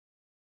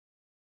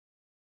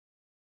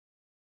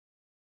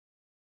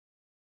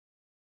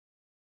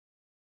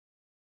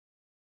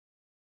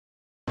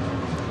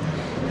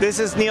This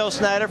is Neil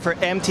Schneider for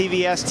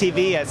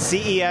MTBS-TV at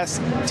CES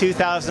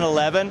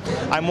 2011.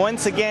 I'm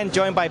once again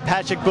joined by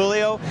Patrick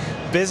Beaulieu,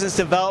 Business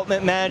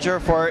Development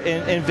Manager for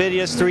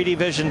Nvidia's 3D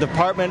Vision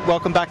Department.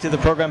 Welcome back to the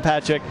program,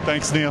 Patrick.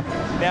 Thanks, Neil.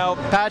 Now,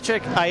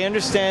 Patrick, I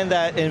understand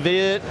that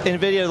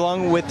Nvidia,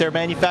 along with their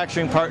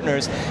manufacturing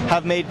partners,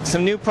 have made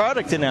some new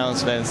product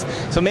announcements.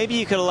 So maybe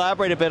you could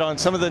elaborate a bit on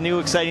some of the new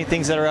exciting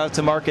things that are out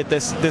to market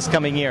this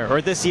coming year,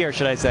 or this year,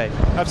 should I say?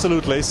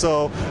 Absolutely.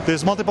 So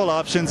there's multiple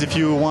options if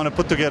you want to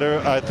put together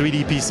a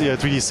 3D PC, a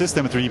 3D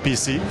system, a 3D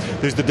PC.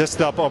 There's the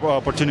desktop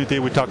opportunity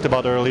we talked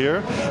about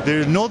earlier.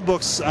 There are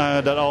notebooks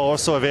that are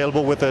also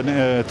available with a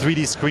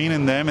 3D screen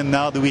in them, and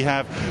now that we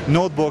have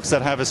notebooks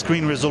that have a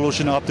screen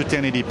resolution up to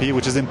 1080p,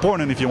 which is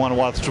important if you want to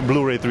watch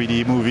Blu-ray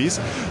 3D movies.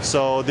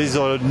 So these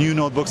are new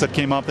notebooks that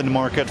came up in the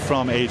market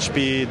from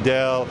HP,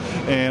 Dell,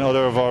 and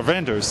other of our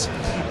vendors.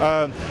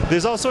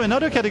 There's also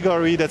another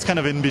category that's kind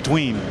of in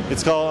between.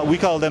 We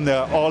call them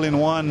the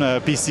all-in-one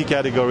PC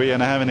category,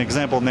 and I have an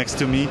example next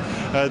to me.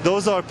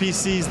 Those are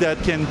PCs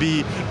that can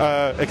be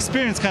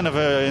experienced kind of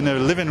in a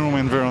living room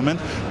environment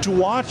to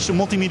watch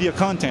multimedia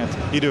content,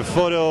 either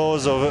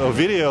photos or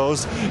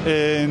videos,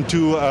 and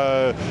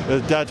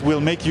that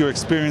will make your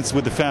experience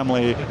with the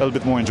family a little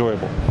bit more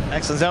enjoyable.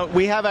 Excellent. So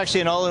we have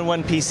actually an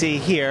all-in-one PC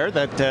here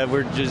that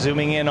we're just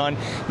zooming in on.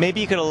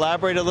 Maybe you could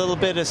elaborate a little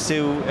bit as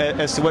to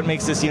what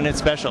makes this unit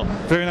special.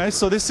 Very nice.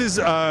 So this is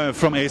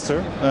from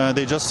Acer.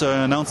 They just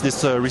announced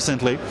this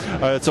recently.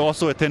 It's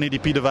also a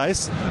 1080p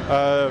device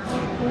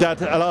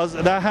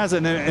that has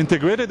an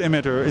integrated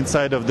emitter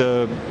inside of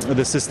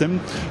the system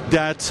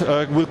that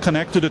will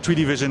connect to the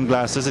 3D Vision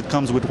glasses. It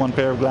comes with one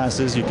pair of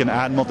glasses. You can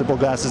add multiple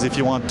glasses if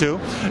you want to,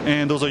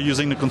 and those are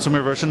using the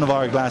consumer version of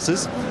our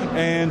glasses.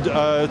 And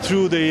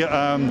through the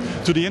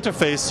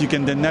interface, you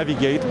can then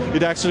navigate.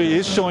 It actually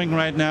is showing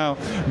right now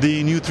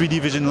the new 3D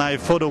Vision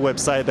Live photo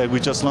website that we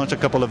just launched a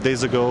couple of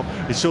days ago.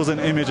 It shows an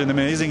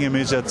amazing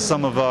image that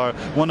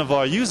one of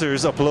our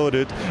users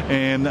uploaded,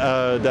 and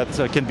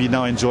that can be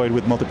now enjoyed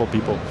with multiple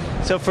people.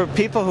 So for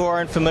people who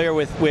aren't familiar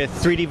with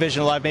 3D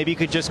Vision Live, maybe you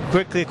could just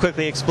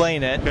quickly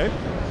explain it. Okay.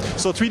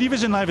 So 3D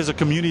Vision Live is a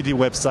community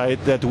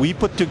website that we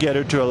put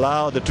together to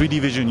allow the 3D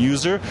Vision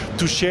user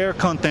to share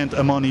content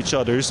among each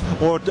others,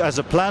 or as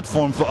a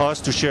platform for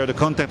us to share the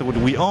content that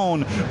we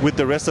own with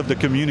the rest of the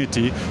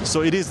community.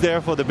 So it is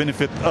there for the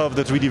benefit of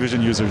the 3D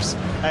Vision users.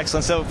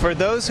 Excellent. So for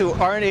those who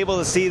aren't able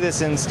to see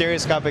this in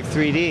stereoscopic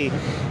 3D,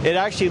 it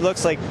actually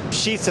looks like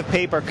sheets of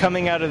paper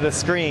coming out of the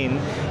screen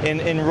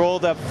in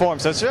rolled up form.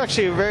 So it's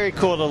actually very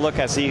cool to look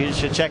at, so you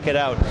should check it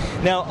out.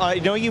 Now, I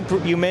know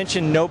you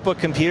mentioned notebook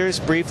computers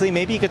briefly.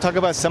 Maybe you could talk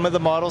about some of the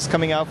models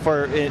coming out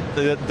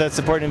that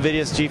support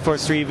NVIDIA's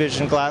GeForce 3D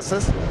Vision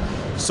glasses.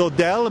 So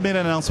Dell made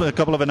a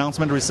couple of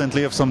announcements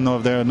recently of some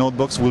of their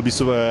notebooks will be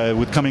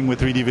coming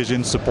with 3D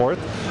Vision support.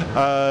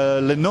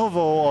 Lenovo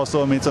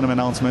also made some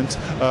announcements.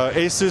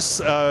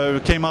 Asus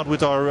came out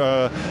with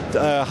our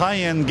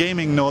high-end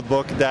gaming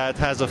notebook that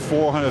has a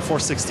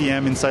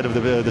 460M inside of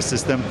the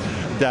system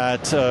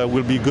that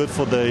will be good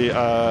for the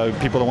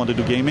people that want to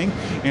do gaming.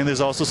 And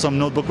there's also some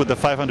notebook with the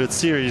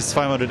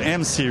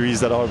 500M series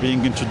that are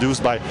being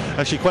introduced by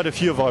actually quite a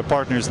few of our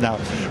partners now.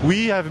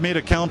 We have made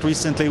a count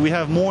recently. We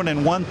have more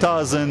than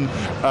 1,000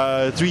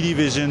 3D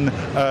Vision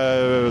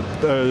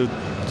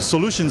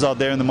solutions out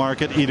there in the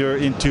market, either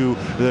into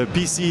the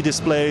PC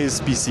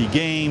displays, PC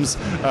games,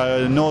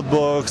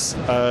 notebooks,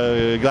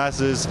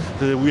 glasses.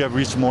 We have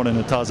reached more than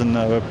 1,000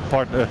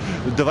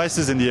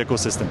 devices in the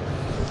ecosystem.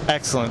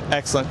 Excellent,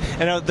 excellent.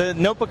 And the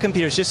notebook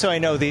computers, just so I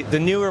know, the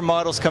newer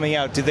models coming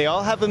out, do they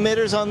all have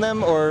emitters on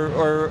them,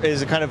 or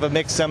is it kind of a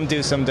mix, some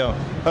do, some don't?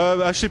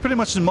 Actually, pretty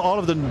much all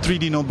of the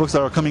 3D notebooks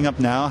that are coming up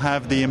now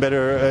have the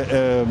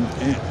embedder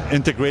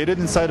integrated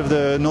inside of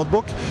the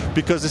notebook,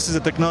 because this is a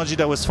technology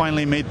that was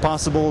finally made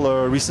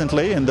possible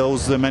recently, and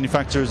those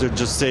manufacturers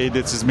just say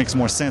this makes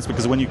more sense,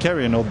 because when you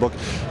carry a notebook,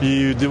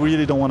 you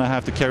really don't want to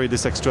have to carry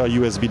this extra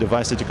USB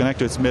device that you connect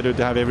to. It's better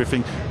to have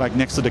everything like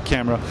next to the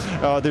camera.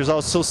 There's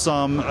also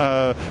some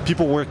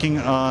people working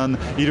on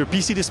either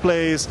PC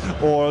displays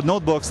or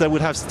notebooks that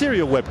would have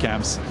stereo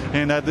webcams,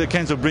 and that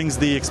kind of brings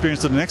the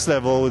experience to the next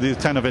level with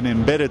kind of an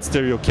embedded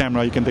stereo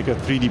camera. You can take a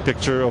 3D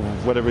picture of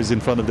whatever is in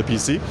front of the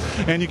PC,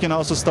 and you can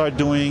also start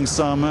doing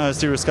some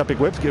stereoscopic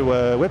web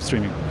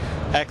streaming.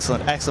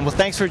 Excellent, excellent. Well,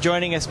 thanks for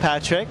joining us,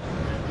 Patrick.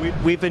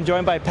 We've been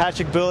joined by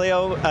Patrick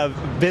Beaulieu,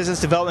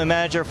 Business Development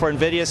Manager for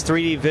NVIDIA's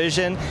 3D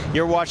Vision.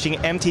 You're watching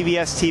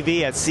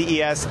MTBS-TV at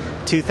CES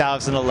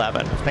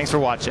 2011. Thanks for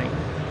watching.